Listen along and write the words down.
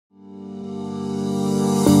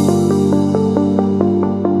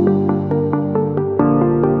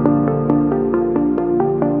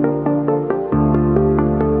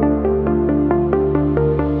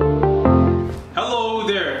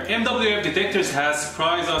Detectors has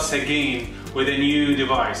surprised us again with a new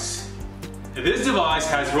device. This device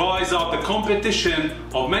has raised up the competition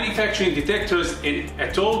of manufacturing detectors in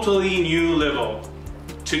a totally new level.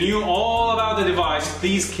 To know all about the device,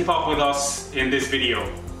 please keep up with us in this video.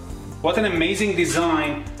 What an amazing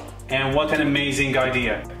design and what an amazing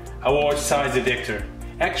idea. A watch size detector.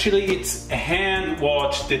 Actually, it's a hand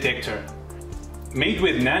watch detector. Made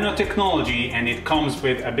with nanotechnology, and it comes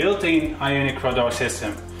with a built-in ionic radar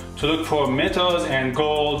system to look for metals and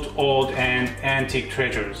gold, old and antique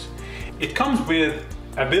treasures. It comes with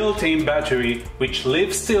a built-in battery which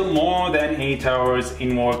lives still more than 8 hours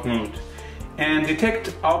in work mode and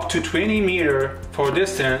detect up to 20 meter for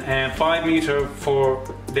distance and 5 meter for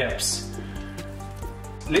depths.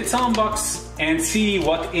 Let's unbox and see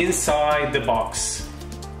what's inside the box.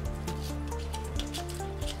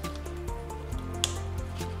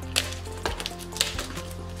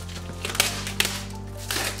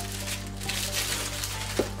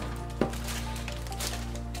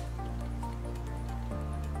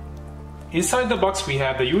 Inside the box we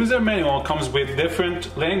have the user manual, comes with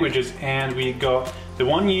different languages, and we got the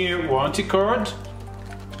 1-year warranty card,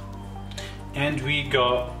 and we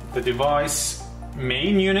got the device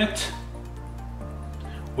main unit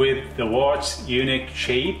with the watch unique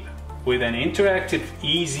shape with an interactive,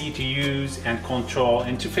 easy to use and control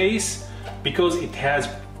interface, because it has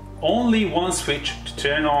only one switch to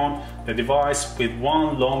turn on the device with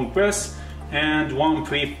one long press and one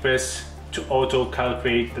brief press to auto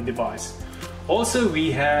calibrate the device. Also,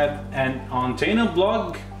 we have an antenna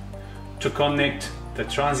plug to connect the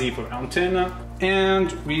transceiver antenna,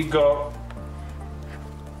 and we got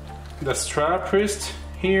the strap wrist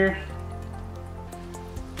here,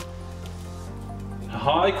 a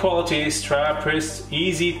high quality strap wrist,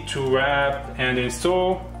 easy to wrap and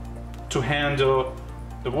install to handle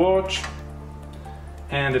the watch,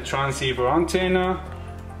 and the transceiver antenna.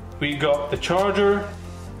 We got the charger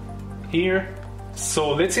here.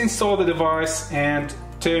 So let's install the device and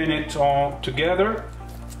turn it on together.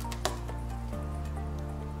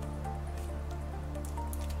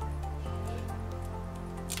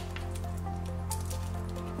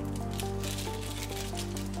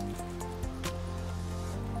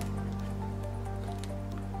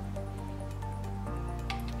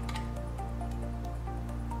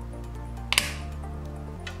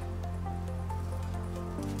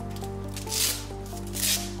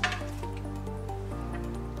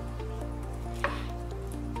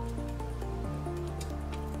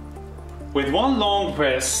 With one long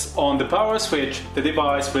press on the power switch, the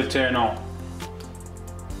device will turn on.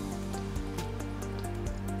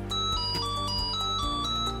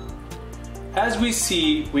 As we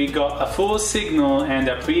see, we got a full signal and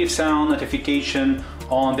a brief sound notification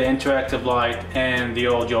on the interactive light and the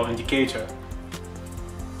audio indicator.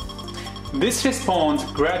 This responds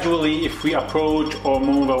gradually if we approach or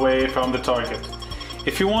move away from the target.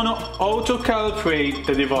 If you want to auto-calibrate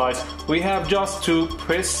the device, we have just to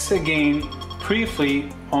press again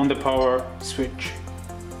briefly on the power switch.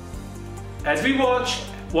 As we watch,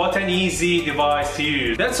 what an easy device to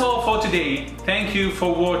use. That's all for today. Thank you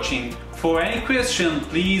for watching. For any question,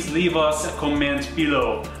 please leave us a comment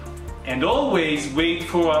below. And always wait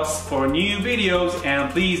for us for new videos,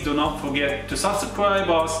 and please do not forget to subscribe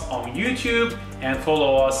us on YouTube and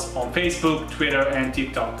follow us on Facebook, Twitter and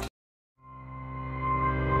TikTok.